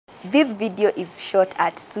This video is shot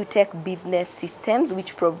at Sutech Business Systems,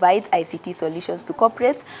 which provides ICT solutions to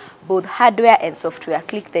corporates, both hardware and software.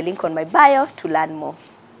 Click the link on my bio to learn more.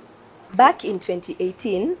 Back in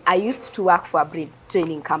 2018, I used to work for a brain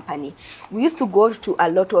training company. We used to go to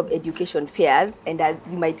a lot of education fairs, and as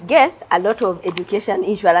you might guess, a lot of education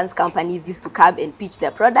insurance companies used to come and pitch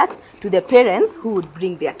their products to the parents who would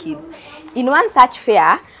bring their kids. In one such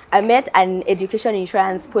fair, I met an education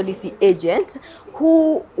insurance policy agent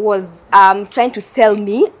who was trying to sell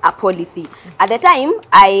me a policy. At the time,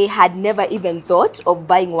 I had never even thought of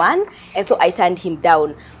buying one, and so I turned him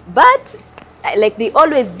down. But like they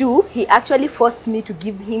always do, he actually forced me to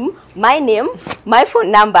give him my name, my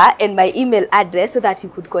phone number, and my email address so that he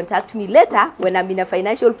could contact me later when I'm in a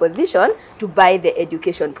financial position to buy the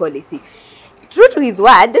education policy. True to his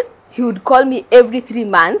word, he would call me every 3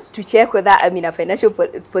 months to check whether I'm in a financial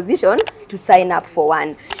position to sign up for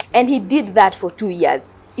one. And he did that for 2 years.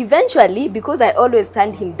 Eventually, because I always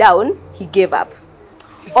turned him down, he gave up.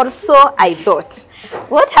 Or so I thought.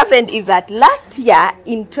 What happened is that last year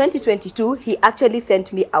in 2022, he actually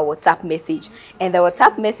sent me a WhatsApp message. And the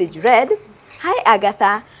WhatsApp message read, "Hi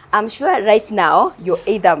Agatha, I'm sure right now you're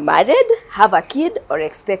either married, have a kid, or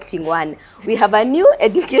expecting one. We have a new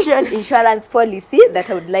education insurance policy that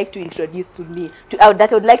I would like to introduce to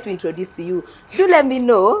you. Do let me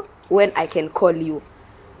know when I can call you."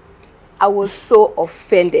 I was so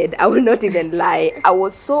offended. I will not even lie. I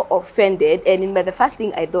was so offended, and the first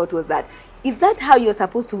thing I thought was that, is that how you're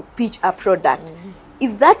supposed to pitch a product?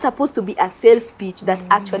 Is that supposed to be a sales pitch that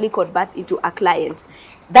actually converts into a client?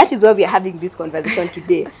 That is why we are having this conversation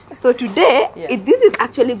today. So today, this is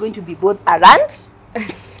actually going to be both a rant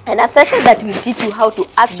and a session that will teach you how to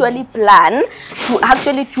actually plan, to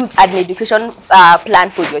actually choose an education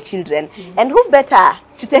plan for your children. And who better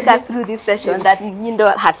to take us through this session than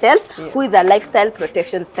Mnyindo herself, who is a lifestyle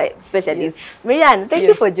protection specialist. Marianne, thank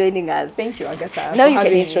you for joining us. Thank you, Agatha. Now you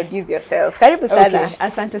can introduce yourself. Karibu sana. Okay,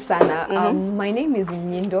 asante sana. My name is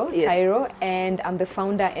Mnyindo Tairo, and I'm the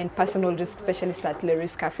founder and personal risk specialist at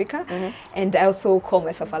Lerisk Africa. And I also call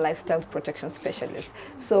myself a lifestyle protection specialist.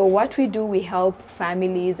 So what we do, we help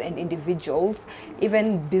families and individuals,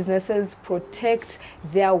 even businesses, protect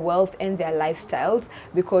their wealth and their lifestyles,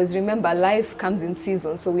 because remember, life comes in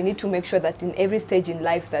seasons. So we need to make sure that in every stage in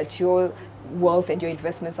life that your wealth and your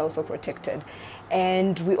investments are also protected.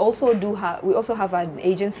 And we also have an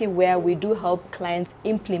agency where we do help clients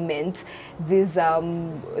implement these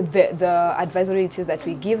the advisory it is that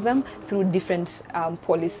we give them through different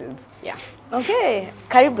policies. Yeah. Okay,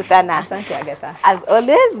 karibu sana. Asante, Agatha. As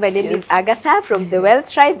always, my name is Agatha from the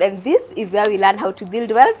Wealth Tribe, and this is where we learn how to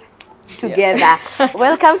build wealth together.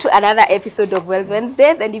 Welcome to another episode of Wealth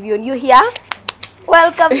Wednesdays, and if you're new here,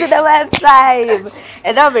 welcome to the Wealth Tribe.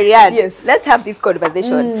 And now, Marianne, let's have this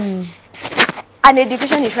conversation. An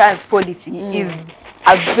education insurance policy is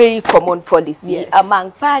a very common policy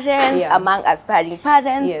among parents, among aspiring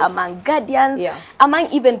parents, among guardians,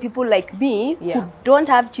 among even people like me who don't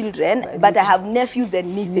have children, but I have nephews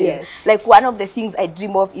and nieces. Like one of the things I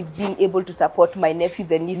dream of is being able to support my nephews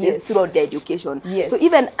and nieces throughout their education. So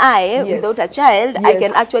even I, without a child, I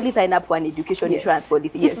can actually sign up for an education insurance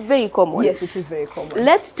policy. It's very common. Yes, it is very common.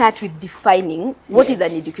 Let's start with defining what is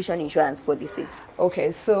an education insurance policy.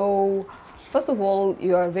 Okay, so first of all,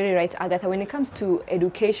 you are very right, Agatha. When it comes to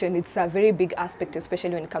education, it's a very big aspect,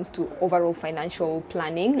 especially when it comes to overall financial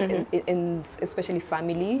planning, and especially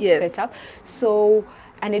family setup. So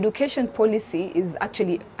an education policy is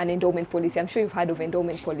actually an endowment policy. I'm sure you've heard of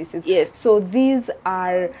endowment policies. So these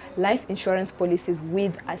are life insurance policies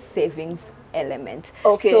with a savings element.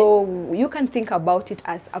 So you can think about it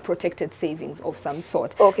as a protected savings of some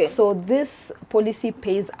sort. So this policy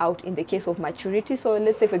pays out in the case of maturity. So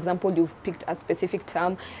let's say, for example, you've picked a specific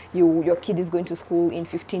term, your kid is going to school in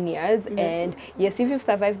 15 years, and yes, if you've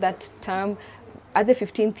survived that term, at the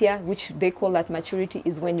 15th year, which they call that maturity,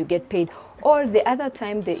 is when you get paid. Or the other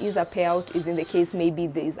time there is a payout is in the case maybe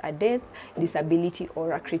there is a death, disability,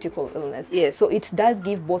 or a critical illness. So it does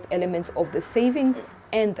give both elements of the savings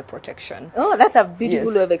and the protection. Oh, that's a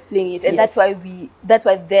beautiful way of explaining it, and that's why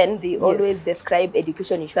then they always describe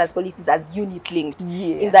education insurance policies as unit linked,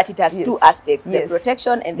 in that it has two aspects, the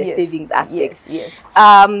protection and the savings aspect.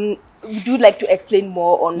 Would you like to explain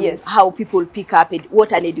more on how people pick up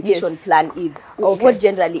what an education plan is? What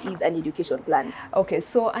generally is an education plan? Okay,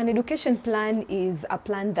 so an education plan is a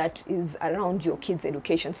plan that is around your kids'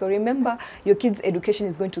 education. So remember, your kids' education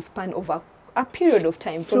is going to span over a period of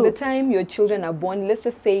time. From the time your children are born, let's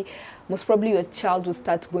just say most probably your child will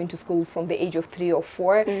start going to school from the age of 3 or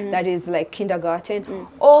 4, that is like kindergarten,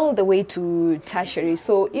 all the way to tertiary.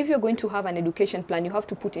 So if you're going to have an education plan, you have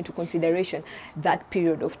to put into consideration that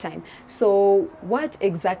period of time. So what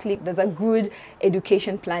exactly does a good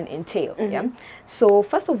education plan entail? Yeah. So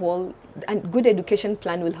first of all, a good education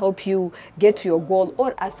plan will help you get to your goal,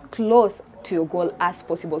 or as close to your goal as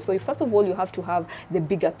possible. So first of all, you have to have the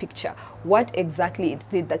bigger picture. What exactly it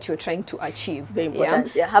is that you're trying to achieve? Very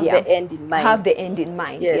important. Yeah. Have the end in mind. Have the end in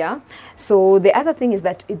mind. Yes. Yeah. So the other thing is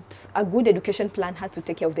that a good education plan has to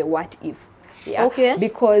take care of the what if. Yeah. Okay.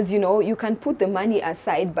 Because, you know, you can put the money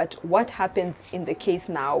aside, but what happens in the case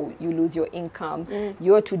now? You lose your income,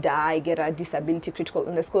 you're to die, get a disability, critical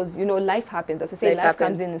illness, because, you know, life happens. As I say, life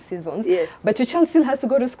comes in seasons. Yes. But your child still has to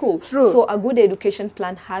go to school. True. So a good education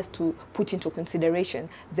plan has to put into consideration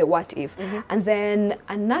the what if. And then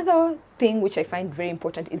another thing which I find very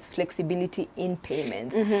important is flexibility in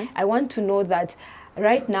payments. I want to know that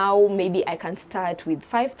right now, maybe I can start with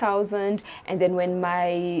 5,000, and then when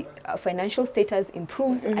my financial status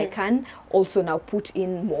improves, I can also now put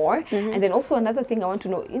in more. And then also another thing I want to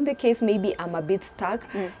know, in the case maybe I'm a bit stuck,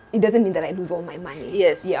 it doesn't mean that I lose all my money.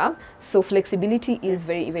 Yes. Yeah. So flexibility is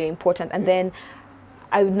very, very important. And then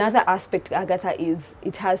another aspect, Agatha, is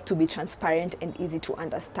it has to be transparent and easy to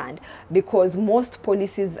understand, because most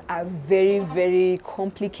policies are very, very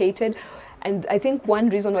complicated. And I think one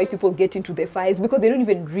reason why people get into the fire is because they don't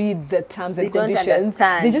even read the terms and conditions.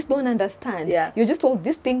 They just don't understand. Yeah. You're just told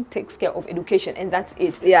this thing takes care of education and that's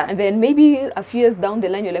it. Yeah. And then maybe a few years down the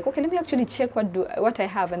line, you're like, okay, let me actually check what I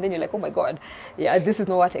have. And then you're like, oh my God, yeah, this is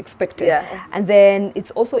not what I expected. Yeah. And then it's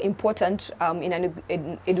also important in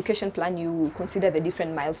an education plan, you consider the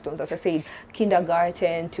different milestones. As I said,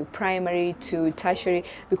 kindergarten to primary to tertiary,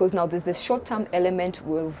 because now there's the short-term element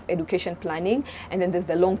with education planning, and then there's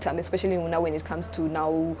the long-term, especially now when it comes to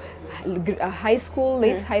now high school,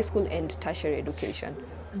 late high school and tertiary education.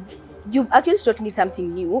 You've actually taught me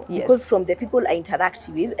something new, because from the people I interact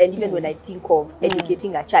with, and even when I think of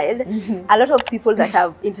educating a child, a lot of people that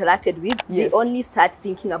I've interacted with, they only start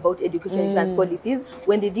thinking about education insurance policies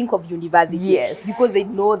when they think of university, because they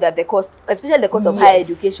know that the cost, especially the cost of higher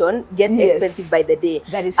education, gets expensive by the day.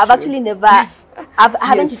 That is I've true. actually never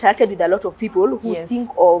haven't interacted with a lot of people who think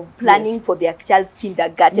of planning for their child's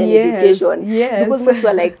kindergarten education, because most people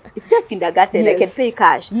are like, it's just kindergarten, I can pay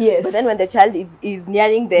cash. But then when the child is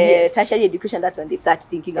nearing the tertiary education, that's when they start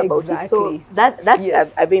thinking about it. So that's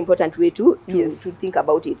a very important way to think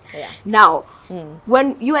about it. Now,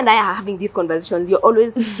 when you and I are having this conversation, you're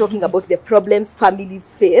always talking about the problems families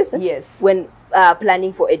face when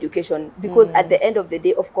planning for education, because at the end of the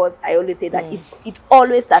day, of course, I always say that it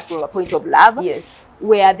always starts from a point of love,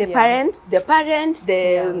 where the parent,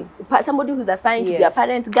 somebody who's aspiring to be a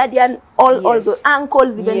parent, guardian, all the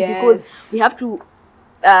uncles, even because we have to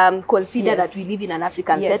consider that we live in an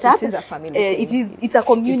African setup. It is a family thing. It's a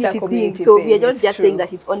community thing. So we are not just saying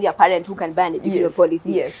that it's only a parent who can buy an education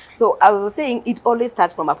policy. So I was saying it always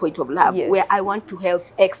starts from a point of love, where I want to help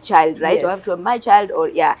X child, right? Or I have to help my child, or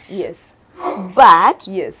But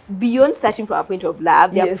beyond starting from a point of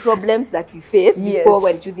love, there are problems that we face before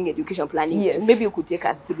when choosing education planning. Maybe you could take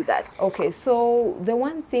us through that. Okay, so the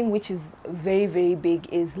one thing which is very, very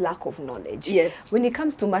big is lack of knowledge. When it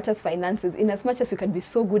comes to matters finances, in as much as we can be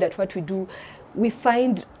so good at what we do, we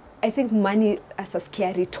find, I think, money as a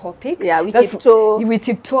scary topic. We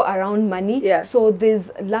tiptoe around money. So there's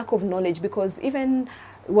lack of knowledge, because even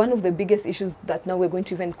one of the biggest issues that now we're going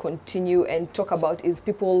to even continue and talk about is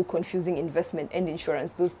people confusing investment and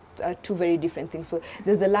insurance. Those are two very different things. So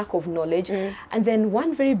there's the lack of knowledge. And then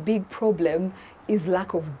one very big problem is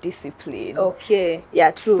lack of discipline. Okay,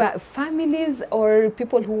 yeah, true. Families or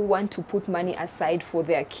people who want to put money aside for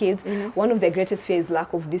their kids, one of their greatest fears is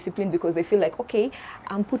lack of discipline, because they feel like, okay,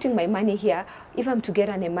 I'm putting my money here. If I'm to get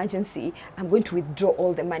an emergency, I'm going to withdraw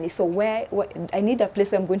all the money. So where I need a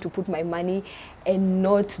place where I'm going to put my money and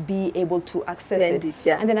not be able to access it.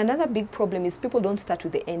 And then another big problem is people don't start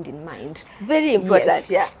with the end in mind. Very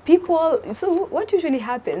important, People, so what usually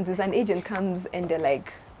happens is an agent comes and they're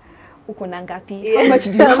like, how much do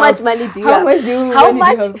you How much money do you have? How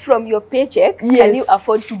much from your paycheck can you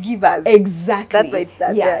afford to give us? Exactly. That's why it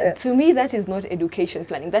starts. To me, that is not education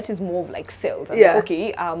planning. That is more of like sales. Like,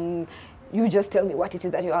 okay, you just tell me what it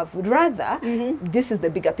is that you have. Rather, this is the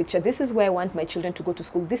bigger picture. This is where I want my children to go to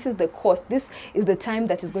school. This is the cost. This is the time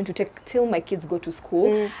that is going to take till my kids go to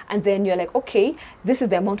school. And then you're like, okay, this is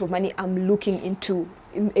the amount of money I'm looking into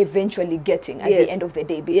eventually getting at the end of the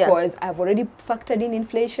day, because I've already factored in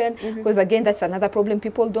inflation. Because again, that's another problem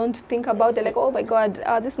people don't think about. They're like, oh my God,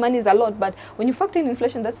 this money is a lot. But when you factor in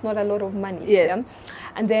inflation, that's not a lot of money. Yes.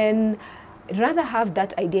 And then rather have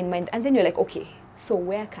that idea in mind, and then you're like, okay, so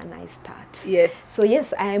where can I start? Yes. So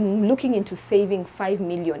yes, I'm looking into saving 5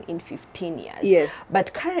 million in 15 years. Yes.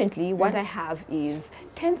 But currently what I have is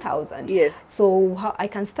 10,000. Yes. So I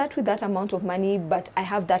can start with that amount of money, but I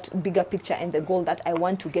have that bigger picture and the goal that I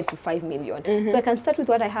want to get to 5 million. So I can start with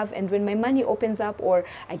what I have, and when my money opens up or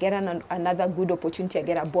I get another good opportunity, I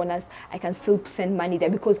get a bonus, I can still send money there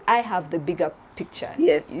because I have the bigger picture.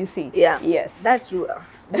 Yes. You see? Yeah. Yes. That's true.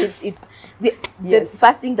 It's the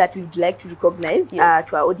first thing that we'd like to recognize to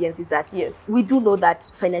our audience is that we do know that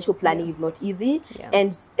financial planning is not easy.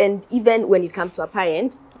 And even when it comes to a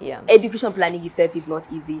parent, education planning itself is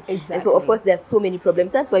not easy. And so, of course, there's so many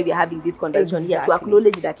problems. That's why we're having this conversation here, to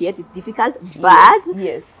acknowledge that, yes, it's difficult, but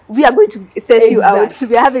we are going to sort you out.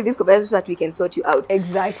 We are having this conversation so that we can sort you out.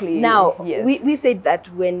 Exactly. Now, we said that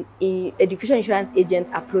when education insurance agents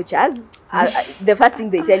approach us, the first thing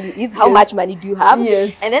they tell you is how much money do you have?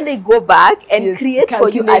 And then they go back and create for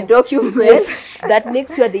you a document that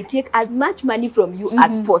makes sure they take as much money from you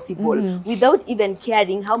as possible, without even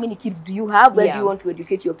caring how many kids do you have, where do you want to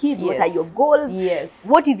educate your kids, what are your goals,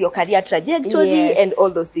 what is your career trajectory, and all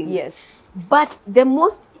those things. But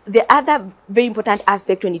the other very important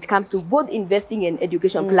aspect when it comes to both investing and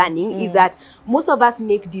education planning is that most of us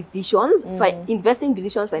make decisions, investing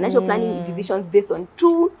decisions, financial planning decisions, based on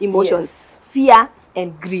two emotions, fear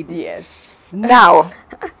and greed. Now,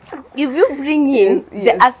 if you bring in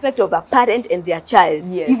the aspect of a parent and their child,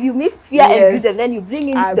 if you mix fear and greed and then you bring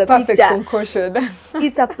into the picture, concoction.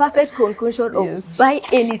 It's a perfect concoction of buy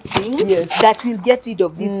anything that will get rid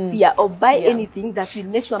of this fear, or buy anything that will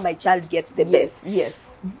make sure my child gets the best.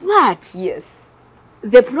 But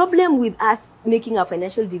the problem with us making our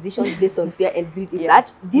financial decisions based on fear and greed is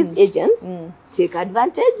that these agents take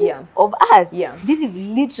advantage of us. This is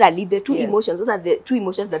literally the two emotions. Those are the two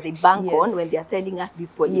emotions that they bank on when they are selling us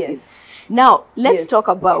these policies. Now, let's talk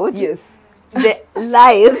about the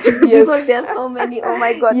lies, because there are so many. Oh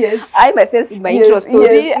my God. I myself, in my intro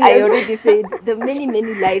story, I already said the many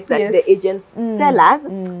lies that the agents sell us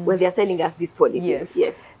when they are selling us these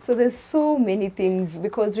policies. So there's so many things,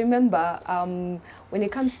 because remember, when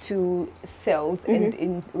it comes to sales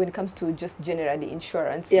and when it comes to just generally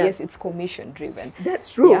insurance, yes, it's commission driven. That's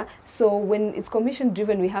true. So when it's commission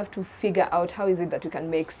driven, we have to figure out how is it that we can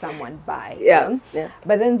make someone buy.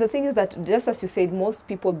 But then the thing is that, just as you said, most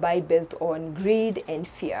people buy based on greed and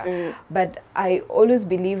fear. But I always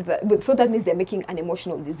believe that, so that means they're making an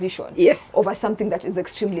emotional decision over something that is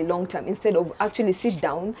extremely long term, instead of actually sit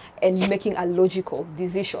down and making a logical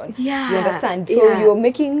decision. You understand? So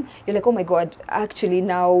you're like, oh my God, actually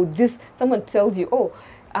now someone tells you,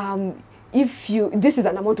 this is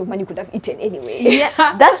an amount of money you could have eaten anyway.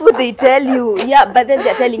 That's what they tell you. But then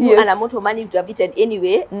they're telling you an amount of money you could have eaten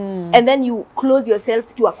anyway. And then you close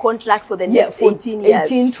yourself to a contract for the next 18 years.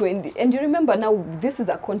 18, 20. And you remember now, this is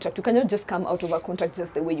a contract. You cannot just come out of a contract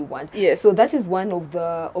just the way you want. So that is one of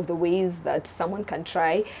the ways that someone can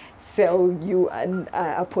try sell you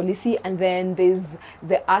a policy. And then there's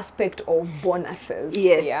the aspect of bonuses.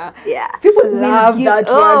 People love that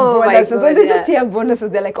word, bonuses. When they just hear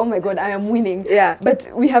bonuses, they're like, oh my God, I am winning.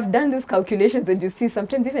 But we have done these calculations, and you see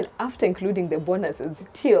sometimes even after including the bonuses,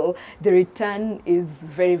 still the return is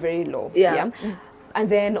very, very low. And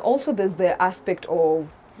then also there's the aspect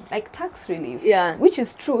of like tax relief, which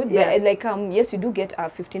is true. Like yes, you do get a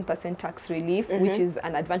 15% tax relief, which is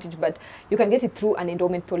an advantage, but you can get it through an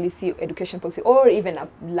endowment policy, education policy, or even a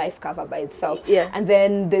life cover by itself. And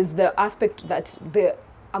then there's the aspect that the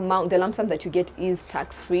lump sum that you get is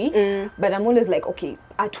tax free. But I'm always like, okay,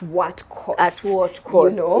 at what cost? At what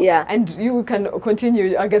cost? You know? And you can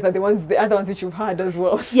continue, I guess, the other ones which you've had as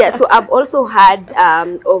well. So I've also had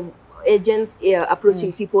of agents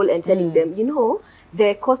approaching people and telling them, you know,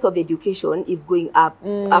 the cost of education is going up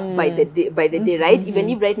by the day, right? Even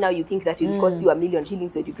if right now you think that it will cost you $1 million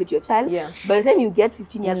shillings to educate your child, by the time you get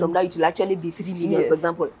 15 years from now, it will actually be 3 million, for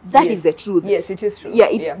example. That is the truth. It is true.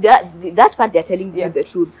 That part they're telling you the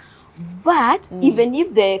truth. But even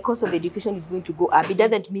if the cost of education is going to go up, it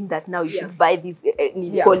doesn't mean that now you should buy these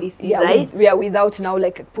policies, right? Without now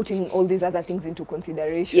like putting all these other things into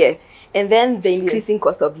consideration. And then the increasing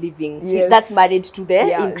cost of living, that's married to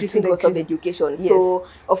the increasing cost of education. So,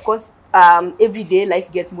 of course, everyday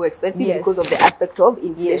life gets more expensive because of the aspect of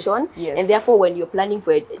inflation, and therefore when you're planning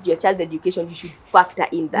for your child's education, you should factor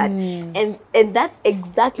in that. And that's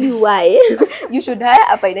exactly why you should hire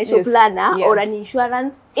a financial planner or an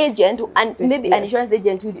insurance agent, and maybe an insurance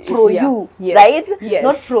agent who is pro you, right?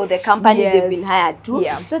 Not pro the company they've been hired to,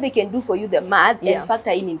 so they can do for you the math and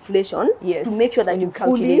factor in inflation to make sure that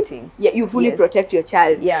you fully protect your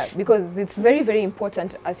child. Because it's very, very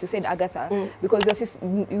important, as you said, Agatha, because as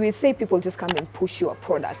we say, people just come and push you a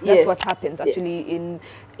product. That's what happens actually.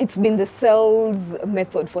 It's been the sales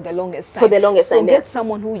method for the longest time. So get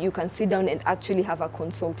someone who you can sit down and actually have a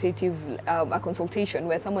consultation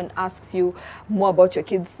where someone asks you more about your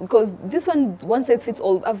kids, because this one size fits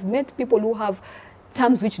all. I've met people who have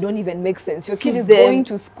terms which don't even make sense. Your kid is going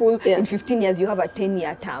to school in 15 years, you have a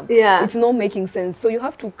 10-year term. It's not making sense. So you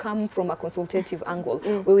have to come from a consultative angle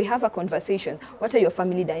where we have a conversation. What are your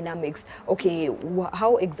family dynamics? Okay,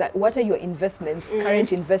 what are your investments,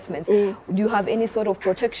 current investments? Do you have any sort of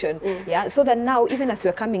protection? So that now, even as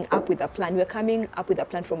we're coming up with a plan, we're coming up with a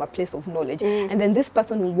plan from a place of knowledge. And then this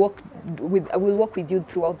person will work with you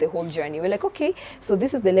throughout the whole journey. We're like, okay, so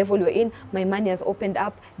this is the level we're in. My money has opened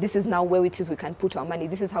up. This is now where it is we can put our money.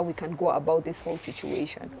 This is how we can go about this whole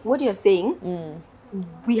situation. What you're saying,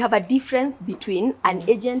 we have a difference between an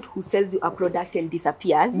agent who sells you a product and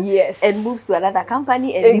disappears and moves to another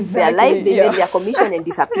company and lives their life, they get their commission and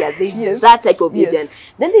disappears. There's that type of agent.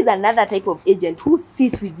 Then there's another type of agent who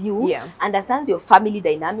sits with you, understands your family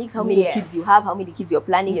dynamics, how many kids you have, how many kids you're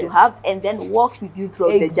planning to have, and then walks with you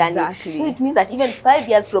throughout the journey. So it means that even 5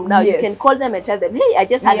 years from now, you can call them and tell them, hey, I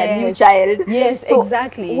just had a new child. So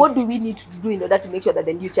what do we need to do in order to make sure that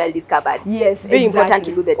the new child is covered? Very important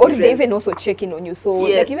to do that. Or they even also check in on you. So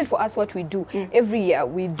like even for us, what we do every year,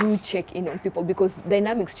 we do check in on people, because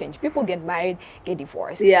dynamics change. People get married, get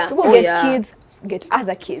divorced. People get kids, get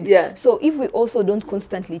other kids. So if we also don't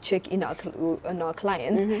constantly check in on our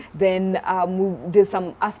clients, then there's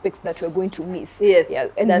some aspects that we're going to miss.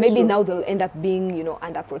 And maybe now they'll end up being,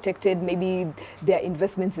 underprotected. Maybe their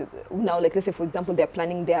investments now, like let's say for example, they're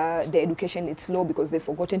planning their education, it's low because they've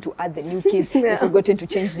forgotten to add the new kids, they've forgotten to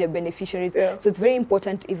change their beneficiaries. So it's very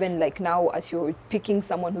important, even like now, as you're picking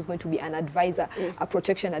someone who's going to be an advisor, a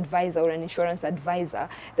protection advisor or an insurance advisor,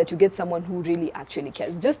 that you get someone who really actually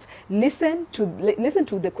cares. Just listen to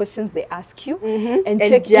the questions they ask you and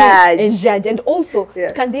check and judge. And also,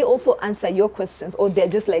 can they also answer your questions, or they're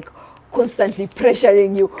just like constantly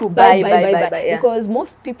pressuring you to buy. Because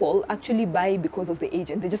most people actually buy because of the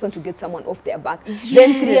agent. They just want to get someone off their back.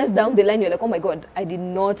 Then 3 years down the line, you're like, oh my God, I did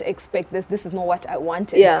not expect this. This is not what I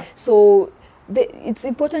wanted. So it's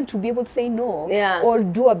important to be able to say no, or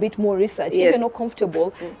do a bit more research. If you're not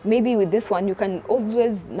comfortable, maybe with this one, you can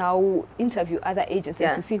always now interview other agents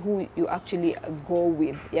to see who you actually go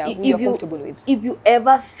with, who you're comfortable with. If you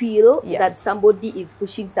ever feel that somebody is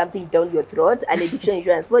pushing something down your throat, an addiction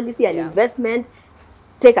insurance policy, an investment,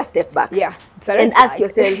 take a step back and ask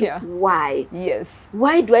yourself, why?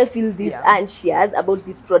 Why do I feel this anxious about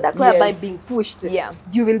this product? Why am I being pushed?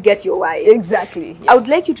 You will get your why. I would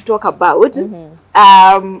like you to talk about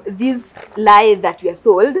this lie that we are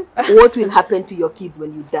sold. What will happen to your kids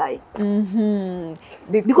when you die?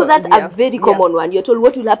 Because that's a very common one. You're told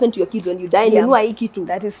what will happen to your kids when you die.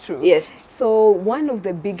 That is true. So one of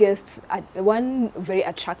the biggest, one very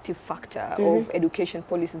attractive factor of education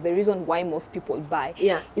policies, the reason why most people buy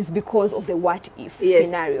is because of the what if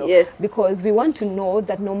scenario. Because we want to know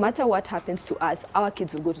that no matter what happens to us, our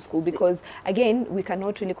kids will go to school. Because again, we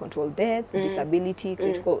cannot really control death, disability,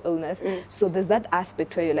 critical illness. So there's that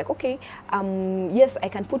aspect where you're like, okay, yes, I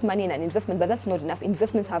can put money in an investment, but that's not enough.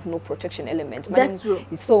 Investments have no protection element. That's true.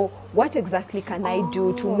 So what exactly can I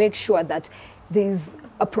do to make sure that there's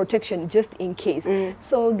a protection just in case?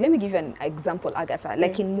 So let me give you an example, Agatha.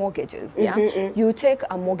 Like in mortgages, you take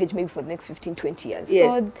a mortgage maybe for the next 15-20 years.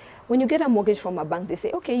 So when you get a mortgage from a bank, they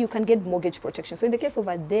say, okay, you can get mortgage protection. So in the case of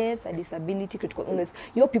a death, a disability, critical illness,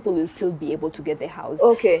 your people will still be able to get their house.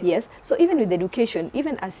 So even with education,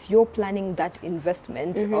 even as you're planning that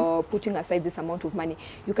investment or putting aside this amount of money,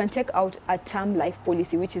 you can take out a term life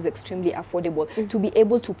policy, which is extremely affordable, to be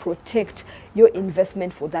able to protect your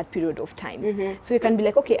investment for that period of time. So you can be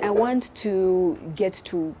like, okay, I want to get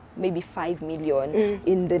to maybe 5 million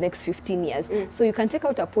in the next 15 years. So you can take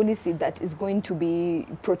out a policy that is going to be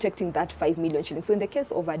protecting that 5 million shillings. So in the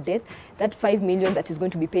case of a death, that 5 million that is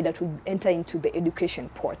going to be paid, that will enter into the education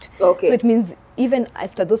pot. Okay. So it means even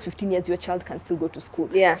after those 15 years, your child can still go to school.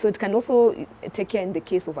 Yeah. So it can also take care in the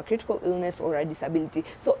case of a critical illness or a disability.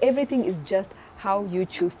 So everything is just how you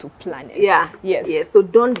choose to plan it. Yeah. Yes. Yes. So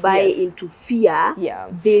don't buy into fear. Yeah.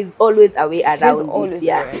 There's always a way around There's always it.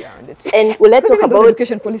 Yeah. a way around it. And well, let's talk Even though about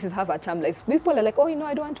education policies have a term life. People are like, oh, you know,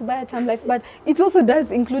 I don't want to buy a term life, but it also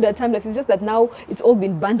does include a term life. It's just that now it's all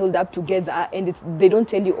been bundled up together, and they don't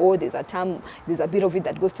tell you, oh, there's a term, there's a bit of it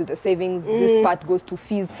that goes to the savings, this part goes to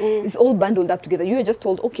fees. It's all bundled up together. You are just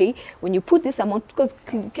told, okay, when you put this amount, because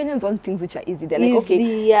Kenyans want things which are easy. They're like,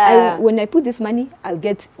 okay, yeah. when I put this money, I'll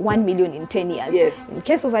get 1 million in 10 years. Yes. In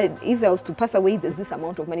case of if I was to pass away, there's this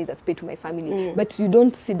amount of money that's paid to my family. But you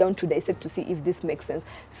don't sit down to dissect to see if this makes sense.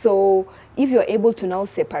 So if you're able to now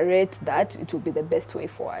separate that, it will be the best way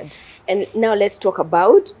forward. And now let's talk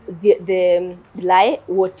about the lie.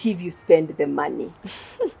 What if you spend the money?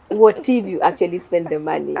 What if you actually spend the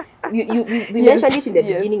money? We mentioned it in the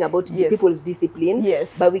beginning about the people's discipline.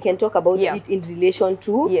 Yes. But we can talk about it in relation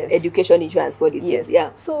to education insurance policies. Yes.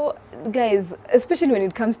 Yeah. So guys, especially when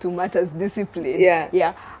it comes to matters discipline.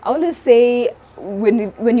 Yeah. I always say,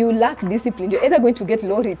 when you lack discipline, you're either going to get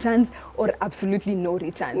low returns or absolutely no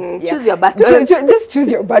returns. Choose your battle. Just choose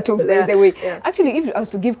your battles, by the way. Yeah. Actually, if I was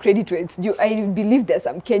to give credit to it, I believe there are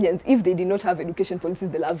some Kenyans, if they did not have education policies,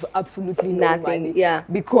 they'll have absolutely no money. Yeah.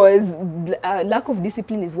 Because lack of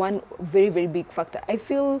discipline is one very, very big factor. I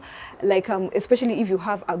feel like, especially if you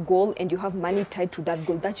have a goal and you have money tied to that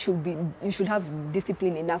goal, you should have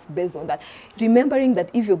discipline enough based on that. Remembering that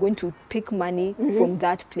if you're going to pick money from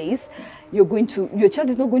that place, your child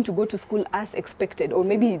is not going to go to school as expected, or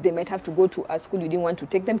maybe they might have to go to a school you didn't want to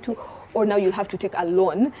take them to, or now you'll have to take a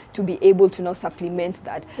loan to be able to now supplement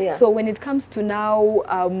that. Yeah. So when it comes to now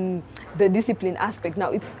the discipline aspect,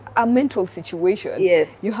 now it's a mental situation.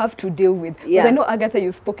 Yes. You have to deal with. Yeah. I know, Agatha,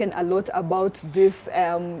 you've spoken a lot about this,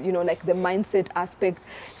 like the mindset aspect.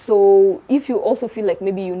 So if you also feel like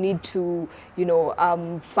maybe you need to,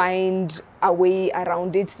 find a way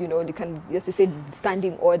around it, you can, as you said,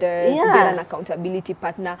 standing orders, get an accountability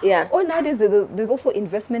partner. Yeah. Or nowadays there's also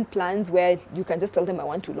investment plans where you can just tell them, I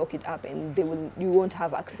want to lock it up, and you won't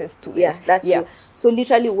have access to it. Yeah, that's true. So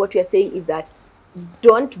literally what we are saying is that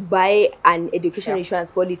don't buy an education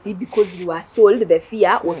insurance policy because you are sold the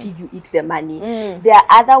fear, what if you eat the money. There are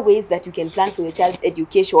other ways that you can plan for your child's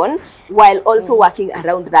education while also working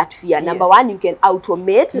around that fear. Number one, you can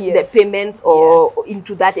automate the payments or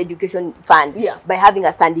into that education fund by having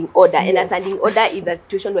a standing order. And a standing order is a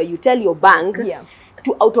situation where you tell your bank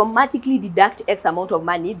to automatically deduct X amount of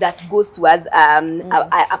money that goes towards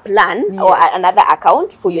a plan or another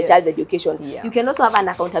account for your child's education. You can also have an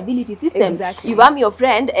accountability system. If I'm your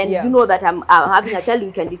friend and you know that I'm having a child,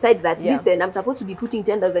 we can decide that, listen, I'm supposed to be putting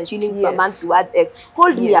 10,000 shillings per month towards X.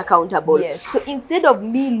 Hold me accountable. So instead of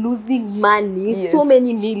me losing money, so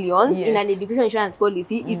many millions in an education insurance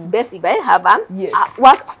policy, it's best if I have a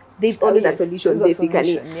work. There's always a solution,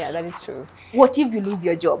 basically. Yeah, that is true. What if you lose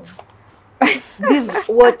your job?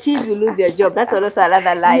 What if you lose your job? That's also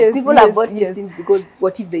another lie. People have bought these things because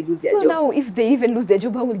what if they lose their job? So now, if they even lose their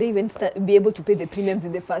job, how will they even be able to pay the premiums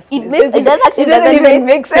in the first place? It doesn't even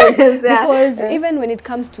make sense. Because even when it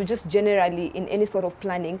comes to just generally in any sort of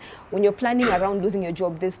planning, when you're planning around losing your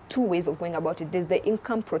job, there's two ways of going about it. There's the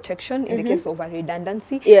income protection in the case of a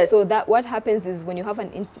redundancy. So that what happens is when you have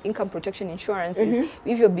an income protection insurance, is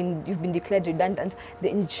if you've been declared redundant, the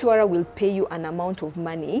insurer will pay you an amount of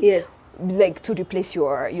money. Like to replace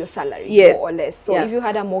your salary, more or less. So if you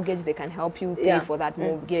had a mortgage, they can help you pay for that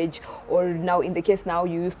mortgage. Or now in the case now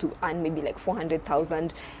you used to earn maybe like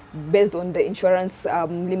 400,000. Based on the insurance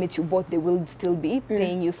limits you bought, they will still be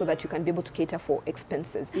paying you so that you can be able to cater for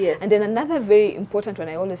expenses. And then another very important one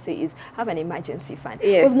I always say is have an emergency fund.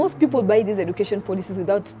 Because most people buy these education policies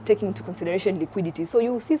without taking into consideration liquidity. So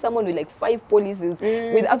you see someone with like 5 policies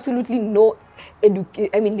with absolutely no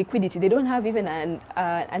liquidity. They don't have even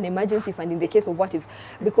an emergency fund in the case of what if.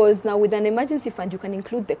 Because now with an emergency fund, you can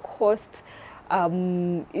include the cost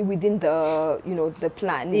within the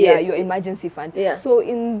plan, your emergency fund. So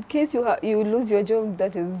in case you lose your job,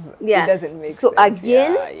 that is it doesn't make sense. So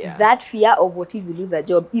again, that fear of what if you lose a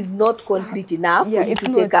job is not concrete enough for you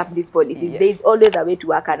to take up these policies. There is always a way to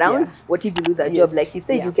work around what if you lose a job. Like she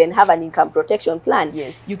said, you can have an income protection plan.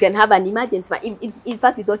 You can have an emergency fund. In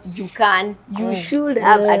fact, it's what you should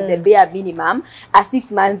have at the bare minimum a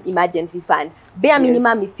 6 months emergency fund. Bare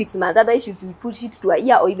minimum is 6 months. Otherwise, you should push it to a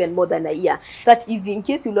year or even more than a year. So that if in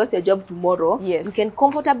case you lost your job tomorrow, Yes. you can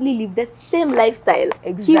comfortably live the same lifestyle.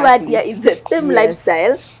 Exactly. Keyword here is the same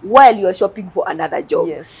lifestyle while you are shopping for another job.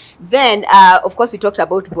 Yes. Then, of course, we talked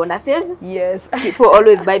about bonuses. Yes. People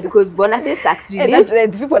always buy because bonuses, tax relief.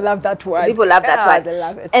 People love that word. People love that word. They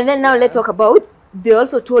love it. And then now let's talk about, they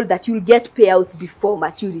also told that you'll get payouts before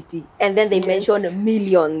maturity. And then they mention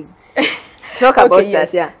millions. Talk about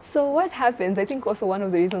that, yeah. So what happens, I think also one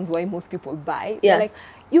of the reasons why most people buy, Yeah. they're like,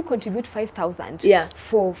 you contribute 5,000 Yeah.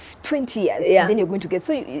 for 20 years, Yeah. and then you're going to get,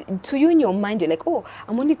 so to you in your mind, you're like, oh,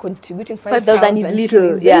 I'm only contributing 5,000 is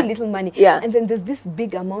little, It's yeah. very little money. Yeah. And then there's this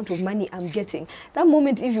big amount of money I'm getting. That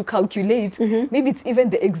moment, if you calculate, maybe it's even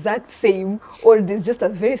the exact same, or there's just a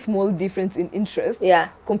very small difference in interest Yeah.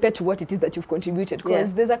 compared to what it is that you've contributed.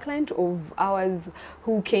 Because Yeah. there's a client of ours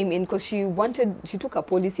who came in because she took a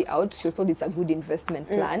policy out. She was told it's a good investment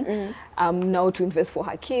plan now to invest for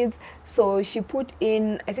her kids. So she put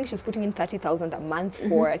in, I think she was putting in 30,000 a month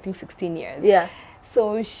for I think 16 years. Yeah.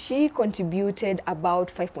 So she contributed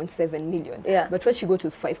about 5.7 million. Yeah. But what she got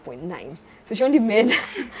was 5.9. So she only made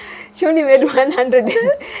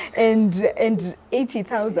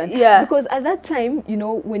 180,000. Yeah. Because at that time, you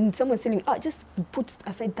know, when someone's selling, just put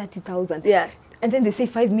aside 30,000. Yeah. And then they say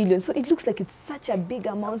 5 million. So it looks like it's such a big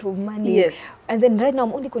amount of money. Yes. And then right now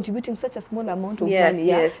I'm only contributing such a small amount of Yes, money.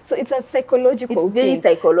 Yeah? yes. So it's a psychological It's very thing.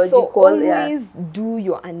 psychological, So yeah. always do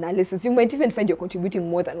your analysis. You might even find you're contributing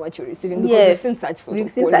more than what you're receiving. Because Yes. we've seen such sort We've of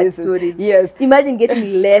seen such policies. stories. Yes. Imagine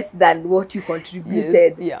getting less than what you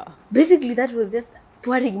contributed. Yeah. Basically, that was just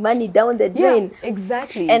pouring money down the drain. Yeah,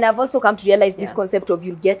 exactly. And I've also come to realize this Yeah. concept of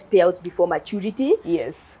you'll get payouts before maturity.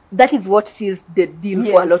 yes. That is what seals the deal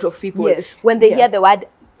for a Yes. lot of people. Yes. When they Yeah. hear the word,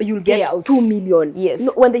 you'll get Payout. 2 million. Yes.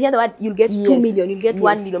 No, when they hear the word, you'll get 2 Yes. million, you'll get Yes.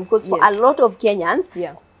 1 million. Because for Yes. a lot of Kenyans,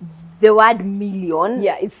 Yeah. the word million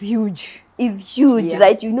Yeah, it's huge. is huge, Yeah.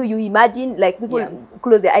 right? You know, you imagine, like people Yeah.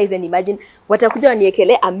 close their eyes and imagine, watakuja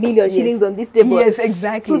waniekele a million Yes. shillings on this table. Yes,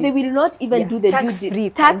 exactly. So they will not even Yeah. do the Tax-free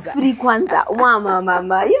tax-free kwanza.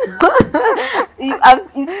 Mama, you know,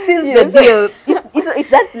 it seals Yes. the deal. It's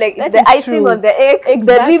that like That the is icing true. on the egg,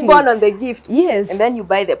 Exactly. the ribbon on the gift. Yes. And then you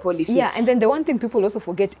buy the policy. Yeah, and then the one thing people also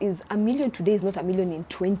forget is a million today is not a million in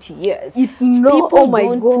 20 years. It's no, People oh my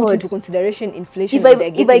don't put God. into consideration inflation. If when they're I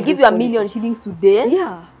getting give this you a policy. million shillings today,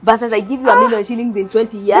 Yeah. versus I give you a million shillings in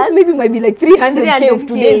 20 years, That maybe might be like 300K of 300K.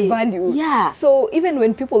 today's value. Yeah. So even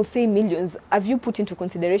when people say millions, have you put into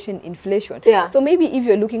consideration inflation? Yeah. So maybe if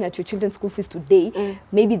you're looking at your children's school fees today,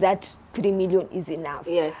 maybe that 3 million is enough.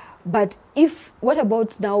 Yes. But what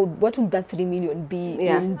about now, what will that 3 million be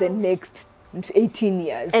Yeah. in the next 18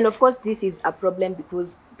 years? And of course, this is a problem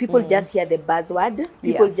because people just hear the buzzword.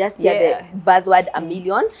 People Yeah. just hear Yeah. the buzzword a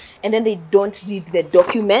million, and then they don't read the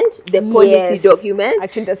document, the policy Yes. document.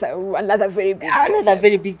 Actually, that's another very big Another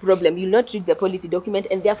very big problem. You'll not read the policy document,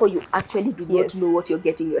 and therefore you actually do not Yes. know what you're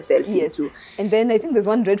getting yourself Yes. into. And then I think there's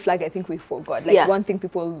one red flag I think we forgot. Like Yeah. one thing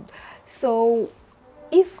people. So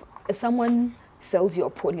if someone sells your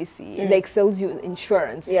policy, like sells you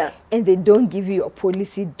insurance, Yeah. and they don't give you your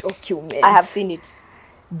policy document, I have seen it.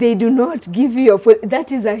 they do not give you your that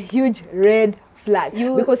is a huge red flag.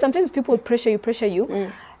 Because sometimes people pressure you.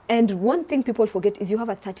 And one thing people forget is you have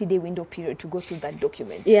a 30-day window period to go through that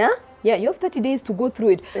document. Yeah? Yeah, you have 30 days to go through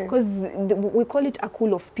it because we call it a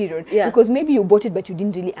cool-off period. Yeah. Because maybe you bought it but you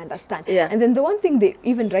didn't really understand. Yeah. And then the one thing they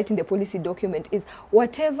even write in the policy document is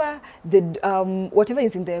whatever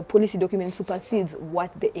is in the policy document supersedes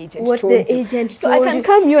what the agent What told the you. agent So I told can you.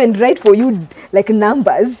 come here and write for you like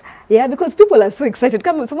numbers. Yeah, because people are so excited.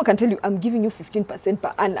 Someone can tell you, I'm giving you 15%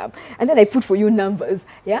 per annum. And then I put for you numbers.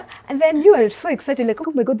 Yeah. And then you are so excited, like,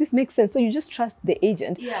 oh my God, this makes sense. So you just trust the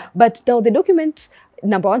agent. Yeah. But now the document,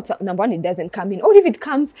 number one, it doesn't come in. Or if it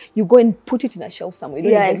comes, you go and put it in a shelf somewhere.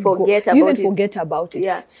 You don't Yeah, even and forget you about even it. forget about it.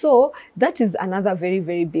 Yeah. So that is another very,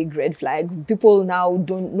 very big red flag. People now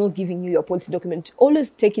not giving you your policy document. Always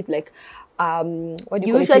take it like, what do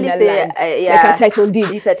you Usually call it in say, land? yeah, like a title deed.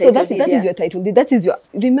 it's a So title that deed, is yeah. your title deed. That is your.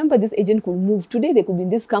 Remember, this agent could move today. They could be in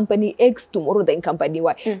this company X, tomorrow they're in company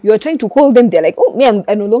Y. You are trying to call them. They're like, oh, me,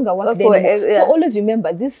 I no longer work there anymore. yeah. So always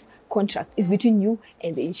remember, this contract is between you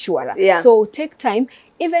and the insurer. Yeah. So take time.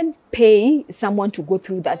 even pay someone to go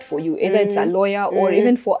through that for you. Either it's a lawyer or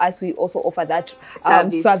even for us, we also offer that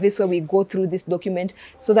service where we go through this document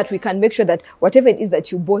so that we can make sure that whatever it is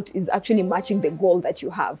that you bought is actually matching the goal that you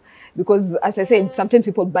have. Because as I said, sometimes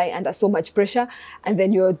people buy under so much pressure, and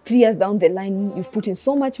then you're 3 years down the line, you've put in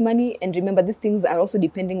so much money. And remember, these things are also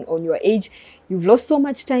depending on your age. You've lost so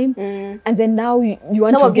much time, and then now you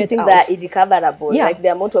want some to of these get things out. are irrecoverable, Yeah. like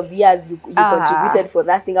the amount of years you contributed for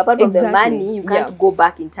that thing. Apart from the Exactly. money, you can't Yeah. go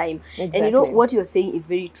back in time. And you know Exactly. what you're saying is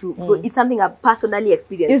very true. Because it's something I've personally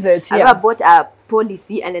experienced. Is it? I Yeah. remember I bought a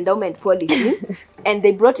policy, an endowment policy, and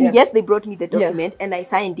they brought me. Yeah. Yes, they brought me the document, and I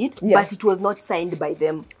signed it, Yeah. but it was not signed by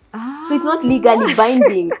them. Ah. So it's not legally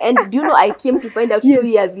binding. And do you know, I came to find out Yes. 2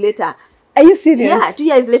 years later. Are you serious? Yeah, 2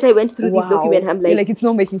 years later, I went through this Wow. document. I'm You're like, it's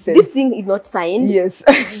not making sense. this thing is not signed. Yes.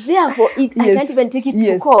 Therefore, I Yes. can't even take it to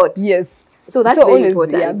Yes. court. Yes. So that's So very always,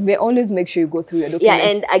 important. yeah, always make sure you go through your Yeah,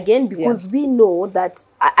 document. and again, because we know that,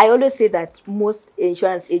 I always say that most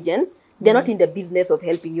insurance agents, they're not in the business of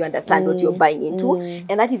helping you understand what you're buying into.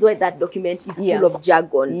 And that is why that document is Yeah. full of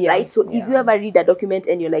jargon, Yeah. right? So if Yeah. you ever read a document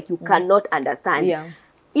and you're like, you cannot understand, Yeah.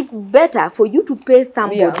 it's better for you to pay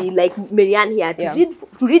somebody Yeah. like Marianne here to, Yeah.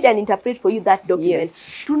 read and interpret for you that document, Yes.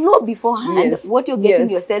 to know beforehand Yes. what you're getting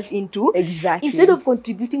Yes. yourself into. Exactly. Instead of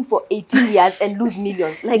contributing for 18 years and lose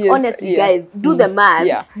millions. Like, Yes, honestly, yeah. guys, do the math.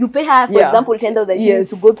 Yeah. You pay her, for Yeah. example, 10,000 shillings Yes.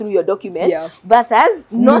 to go through your document, Yeah. versus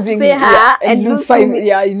not Losing- pay her yeah, and lose 5 2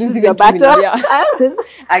 yeah, you lose choose even your 2 million, battle.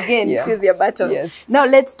 yeah. Again, Yeah. choose your battle. Yes. Now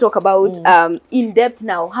let's talk about in depth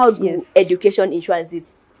now. How do Yes. education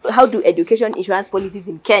insurances? How do education insurance policies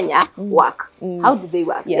in Kenya work? How do they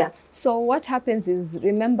work? Yeah. So what happens is,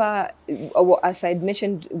 remember, as I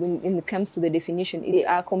mentioned, when it comes to the definition, it's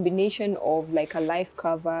a combination of like a life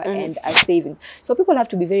cover and a savings. So people have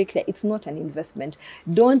to be very clear. It's not an investment.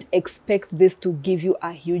 Don't expect this to give you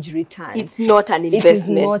a huge return. It's not an It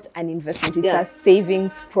investment. is not an investment. It's Yeah. a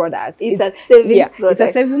savings product. It's a savings product. It's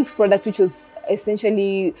a savings product which was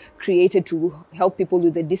essentially created to help people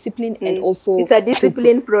with the discipline and also It's a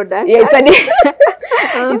discipline product. yeah,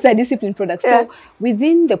 it's a discipline product. Yeah. So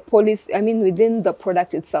within the policy, I mean, within the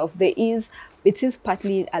product itself, it is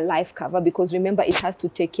partly a life cover, because remember, it has to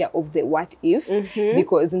take care of the what ifs,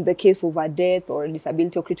 because in the case of a death or a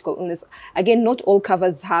disability or critical illness, again, not all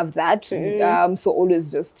covers have that. So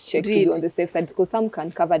always just check to be on the safe side, because some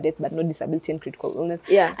can cover death but not disability and critical illness.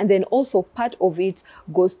 Yeah. And then also part of it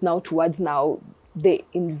goes now towards the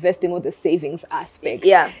investing or the savings aspect.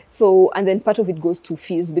 Yeah. So, and then part of it goes to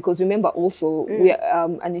fees, because remember also, we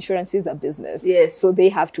an insurance is a business. Yes. So they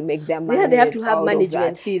have to make their money. Yeah, they have to have out of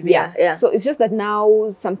management that. fees. Yeah, yeah. So it's just that now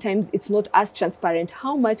sometimes it's not as transparent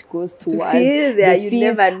how much goes towards fees. Yeah, you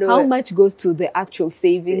never know. how much goes to the actual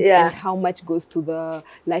savings Yeah. and how much goes to the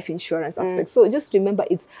life insurance aspect. So just remember,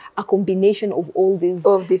 it's a combination of all these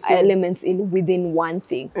things. elements within one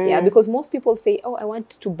thing. Yeah, because most people say, oh, I want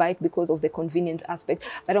to buy it because of the convenient aspect.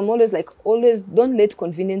 But I'm always like, don't let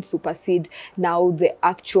convenience supersede now the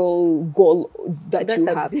actual goal that That's you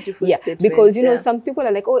a have. beautiful Yeah, statement, because you know, yeah. some people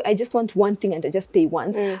are like, oh, I just want one thing and I just pay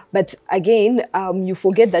once. But again, you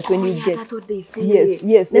forget that when you Yeah, get that's what they say.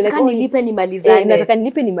 yes, they're like, Nataka oh, nilipe nimalizane. nataka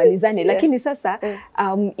nilipe nimalizane. Lakini sasa,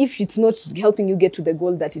 if it's not helping you get to the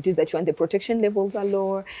goal that it is that you want, the protection levels are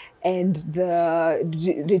lower and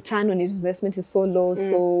the return on investment is so low.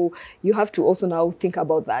 So you have to also now think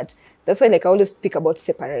about that. That's why, like, I always speak about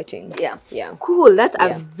separating. Yeah. Yeah. Cool. That's a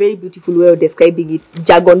Yeah. very beautiful way of describing it,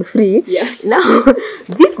 jargon free. Yeah. Now,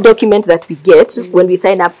 this document that we get when we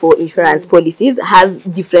sign up for insurance policies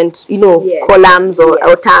have different, Yes. columns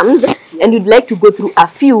or terms, and you'd like to go through a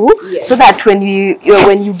few Yes. so that when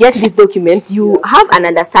you get this document, you have an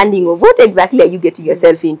understanding of what exactly are you getting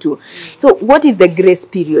yourself into. So, what is the grace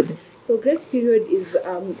period? So grace period is,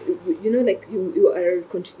 like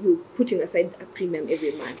you're putting aside a premium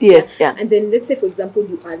every month. Yes, yeah. And then let's say, for example,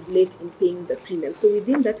 you are late in paying the premium. So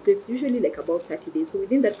within that grace, usually like about 30 days. So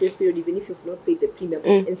within that grace period, even if you've not paid the premium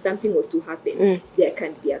and something was to happen, there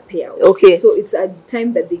can be a payout. Okay. So it's a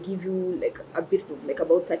time that they give you like a bit of like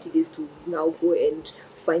about 30 days to now go and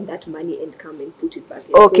find that money and come and put it back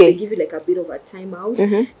in. Okay. So they give you like a bit of a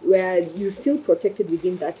timeout where you're still protected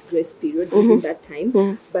within that grace period, within that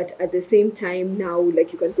time. But at the same time now,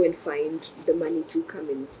 like, you can go and find the money to come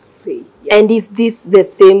and pay. Yeah. And is this the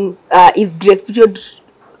same, is grace period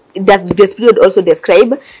does the grace period also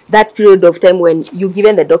describe that period of time when you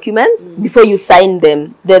given the documents before you sign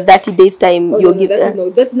them? The 30 days time you give.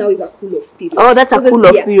 That now is a cool off period. Oh, that's a cool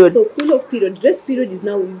off period. So cool off period. Grace period is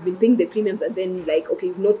now you've been paying the premiums, and then like okay,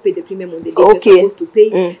 you've not paid the premium on the day you're supposed to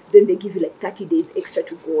pay. Then they give you like 30 days extra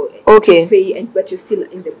to go to pay, and but you're still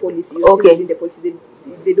in the policy. You're still within the policy.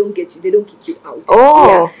 They don't get you. They don't kick you out.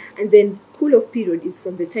 Oh. And then cool off period is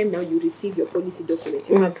from the time now you receive your policy document.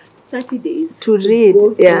 You have 30 days to read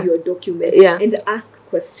go through your document and ask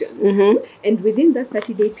questions. And within that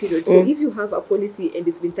 30-day period, so if you have a policy and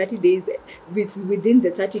it's been 30 days, within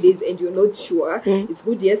the 30 days and you're not sure, it's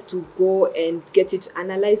good, yes, to go and get it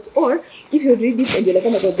analyzed. Or if you read it and you're like,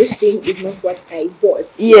 oh my God, this thing is not what I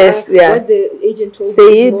bought. Yes, what the agent told you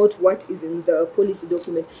is not what is in the policy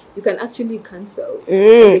document. You can actually cancel.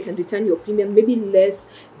 And they can return your premium, maybe less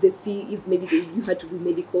the fee if maybe you had to do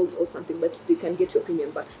medicals or something, but they can get your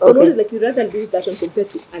premium back. So notice, like, you rather lose that one compared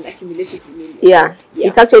to an accumulative million. Yeah,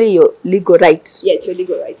 it's actually your legal right. Yeah, it's your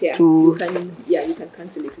legal right. Yeah, you can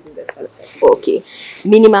cancel it within that first 30 days. Okay,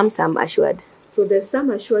 minimum sum assured. So the sum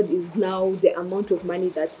assured is now the amount of money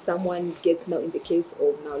that someone gets now in the case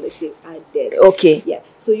of now, let's say, a death. Okay. Yeah.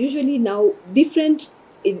 So usually now different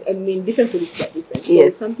policies are different. So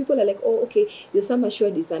some people are like, oh, okay, your sum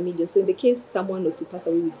assured is $1 million. So in the case someone was to pass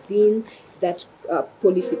away within that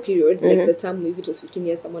policy period, like the term, if it was 15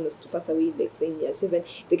 years, someone was to pass away, like say in year 7,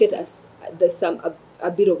 they get a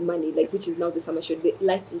bit of money, like, which is now the sum assured, the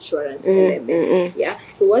life insurance element. Yeah.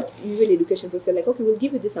 So what usually education people say, like, okay, we'll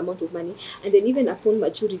give you this amount of money, and then even upon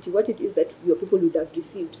maturity, what it is that your people would have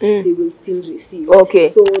received, they will still receive. Okay.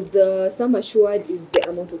 So the sum assured is the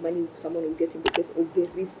amount of money someone will get in the case of the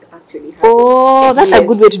risk actually happening. Oh, that's a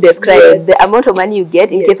good way to describe the amount of money you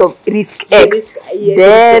get in case of risk X,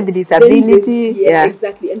 death, disability.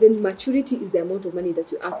 Exactly. And then maturity is the amount of money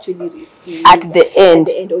that you actually receive at the end,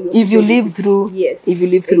 if you live through. If you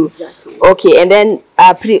live through. Exactly. Okay, and then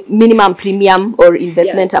minimum premium or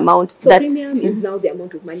investment amount. So premium is now the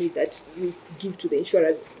amount of money that you give to the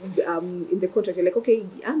insurer. In the contract, you're like, okay,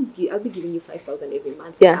 I'll be giving you 5,000 every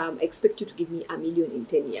month. I expect you to give me $1 million in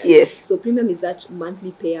 10 years. Yes. So premium is that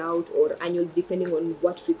monthly payout or annual, depending on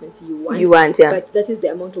what frequency you want. But that is the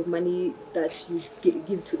amount of money that you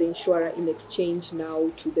give to the insurer in exchange now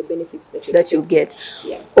to the benefits that you get.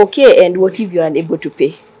 Yeah. Okay, and what if you are unable to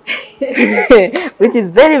pay? Which is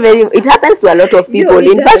very, very, it happens to a lot of people.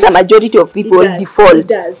 In fact, a majority of people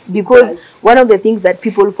default because one of the things that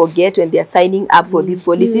people forget when they are signing up for these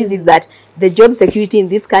policies is that the job security in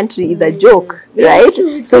this country is a joke, right?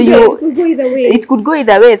 So it could go either way. It could go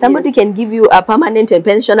either way. Somebody can give you a permanent and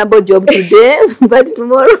pensionable job today, but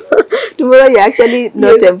tomorrow you're actually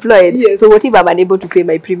not employed. So what if I'm unable to pay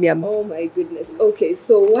my premiums? Oh my goodness. Okay,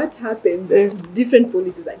 so what happens? Different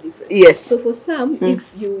policies are different. Yes. So for some,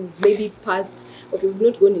 if you maybe passed, okay, we've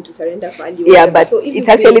not gone into surrender value. Yeah, but so it's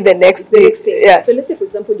actually the next thing. Yeah. So let's say, for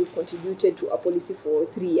example, you've contributed to a policy for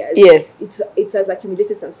 3 years. Yes. It has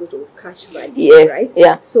accumulated some sort of cash value. Yes. Right?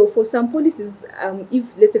 Yeah. So for some policies,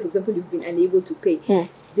 if let's say, for example, you've been unable to pay,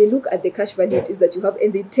 they look at the cash value it is that you have,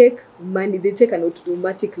 and they take money. They take an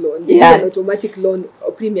automatic loan. An automatic loan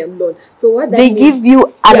or premium loan. So what that they give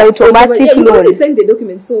you an automatic loan. You've already signed the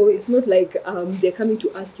document, so it's not like they're coming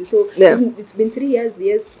to ask you. So it's been 3 years.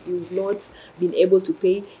 Yes, you've not been able to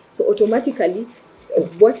pay. So automatically,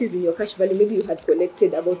 what is in your cash value? Maybe you had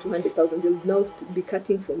collected about 200,000. You'll now be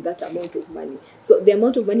cutting from that amount of money. So the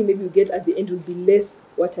amount of money maybe you get at the end will be less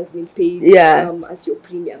what has been paid as your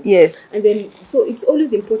premium. Yes. And then, so it's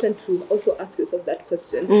always important to also ask yourself that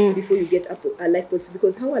question before you get a life policy,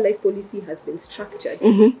 because how a life policy has been structured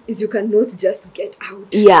is you cannot just get out.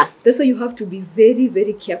 Yeah. That's why you have to be very,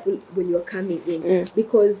 very careful when you're coming in,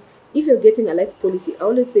 because if you're getting a life policy, I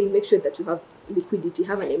always say make sure that you have liquidity,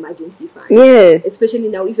 have an emergency fund. Yes. Especially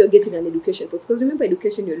now if you're getting an education post. Because remember,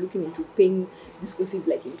 education, you're looking into paying the school fees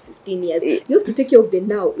like in 15 years. You have to take care of the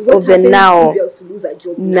now. What happens if you have to lose a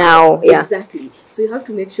job now? Exactly. So you have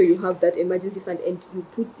to make sure you have that emergency fund, and you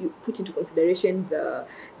put into consideration the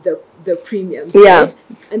premium. Yeah. Right?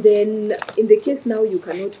 And then in the case now you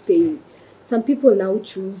cannot pay, some people now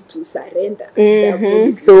choose to surrender.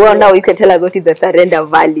 So now you can tell us what is the surrender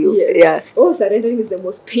value. Yes. Yeah. Oh, surrendering is the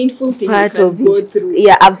most painful thing you can go through.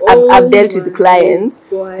 Yeah, I've dealt with clients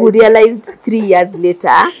who realized 3 years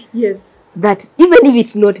later. Yes. That even if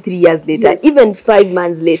it's not 3 years later, even 5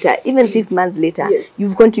 months later, even 6 months later,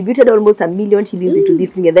 you've contributed almost $1 million into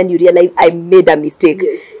this thing, and then you realize I made a mistake.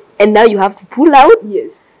 Yes. And now you have to pull out.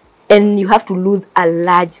 Yes. And you have to lose a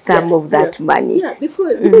large sum of that money. Yeah,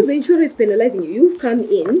 because the insurer is penalizing you. You've come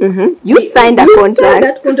in. You signed a contract. Signed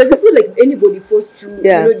that contract. It's not like anybody forced you. You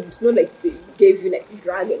know, it's not like gave you like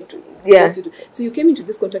dragon to Yeah. force you to. So you came into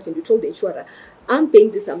this contract and you told the insurer, I'm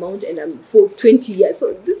paying this amount and I'm for 20 years.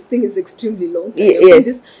 So this thing is extremely long.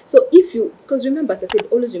 Yes. So if you, because remember, as I said,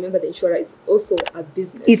 always remember the insurer is also a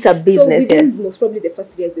business. It's a business, so within most probably the first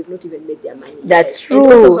 3 years, they've not even made their money. That's And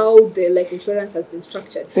true. also how the life insurance has been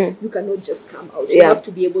structured, you cannot just come out. You Yeah. have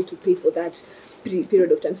to be able to pay for that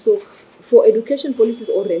period of time. So for education policies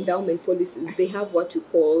or endowment policies, they have what you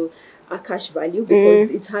call a cash value because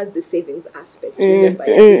it has the savings aspect. Remember,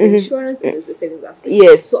 like the insurance and there's the savings aspect.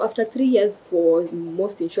 Yes. So after 3 years for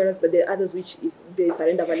most insurance, but there are others which if the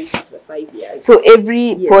surrender value is after 5 years. So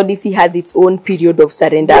every Yes. policy has its own period of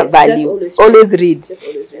surrender Yes, just value. always Always check. read. Just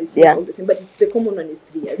always read. It's Yeah. not all the same, but it's the common one is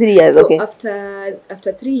 3 years. 3 years, so okay.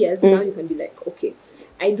 after 3 years, now you can be like, okay,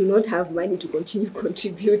 I do not have money to continue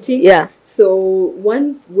contributing. Yeah. So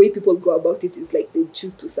one way people go about it is like they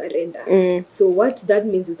choose to surrender. So what that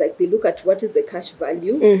means is like they look at what is the cash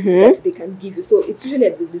value that they can give you. So it's usually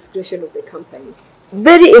at the discretion of the company.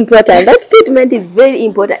 Very important. That statement is very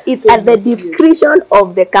important. It's For at the most of you. discretion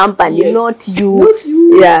of the company, Yes. not you. Not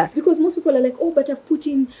you. Yeah. Because most people are like, oh, but I've put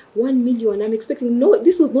in 1 million. I'm expecting. No,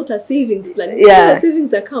 this was not a savings plan. It's Yeah. not a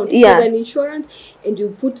savings account. It Yeah. was an insurance, and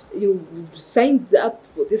you signed up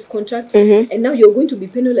for this contract, and now you're going to be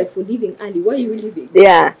penalized for leaving early. Why are you leaving?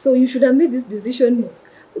 Yeah. So you should have made this decision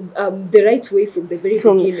the right way from the very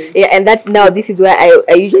beginning. Yeah, and that's now this is where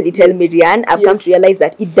I usually tell Yes. Marianne, I've come Yes. to realize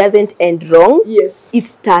that it doesn't end wrong. Yes. It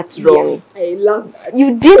starts wrong. Yeah, I love that.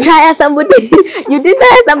 You didn't hire somebody. You didn't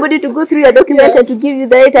hire somebody to go through your document Yeah. and to give you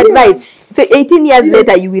the right advice. For 18 years Yes.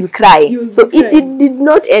 later, you will cry. You will So be it did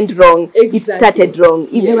not end wrong. It Exactly. started wrong.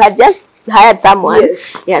 If you Yes. had just hired someone,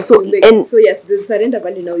 Yes. yeah. So and So yes, the surrender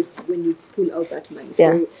value now is when you pull out that money. So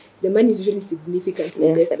Yeah. the money is usually significantly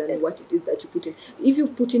Yeah. less than what it is that you put in. If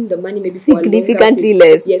you've put in the money maybe for a longer significantly period-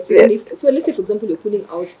 less. Yes. Yeah. So let's say for example you're pulling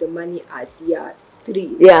out the money at year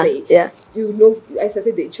 3. Yeah, Say, yeah. You know, as I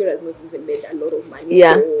said, the insurer has not even made a lot of money.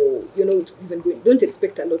 Yeah. So you're not even going. Don't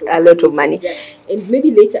expect a lot of A lot of money. Yeah. And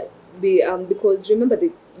maybe later, because remember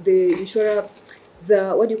the insurer,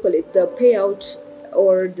 the what do you call it? The payout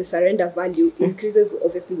or the surrender value increases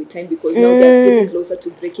obviously with time because now they're getting closer to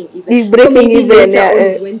breaking even. If breaking maybe even, later yeah, on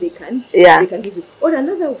is when they can give you. Or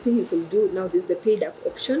another thing you can do now is the paid up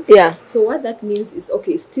option. Yeah. So what that means is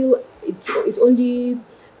still it's only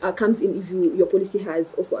comes in if your policy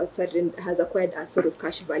has also has acquired a sort of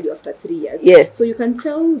cash value after 3 years. Yes. So you can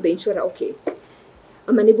tell the insurer, okay,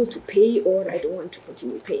 I'm unable to pay or I don't want to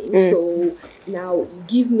continue paying. So now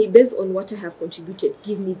give me, based on what I have contributed,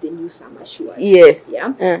 give me the new sum assured. Yes.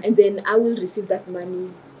 Yeah. And then I will receive that money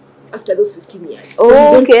after those 15 years. Oh, so you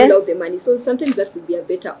don't okay. pull out the money. So sometimes that could be a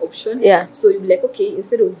better option. Yeah. So you'll be like, okay,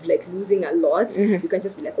 instead of like losing a lot, you can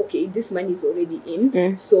just be like, okay, this money is already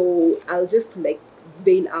in. So I'll just like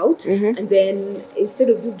bail out, and then instead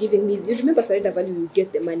of you giving me, you remember surrender value, you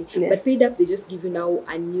get the money, but paid up they just give you now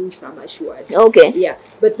a new sum assured. Okay. Yeah,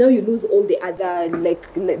 but now you lose all the other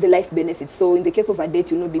like the life benefits. So in the case of a death,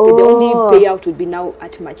 you'll not be paid. The only payout will be now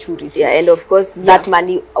at maturity. Yeah, and of course that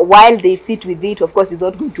money, while they sit with it, of course, is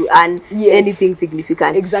not going to earn anything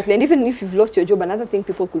significant. Exactly. And even if you've lost your job, another thing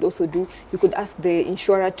people could also do, you could ask the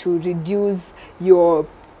insurer to reduce your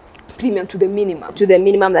premium to the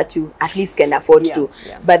minimum that you at least can afford to.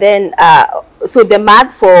 Yeah. But then so the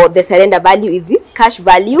math for the surrender value is this cash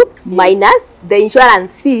value minus the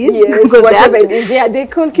insurance fees. Yes, because whatever it is, they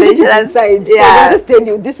calculate it inside. So Yeah. they'll just tell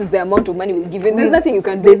you this is the amount of money we'll give you. There's nothing you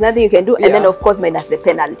can do. There's nothing you can do, and then of course minus the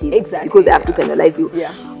penalties. Exactly. Because they have to penalize you.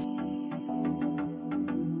 Yeah.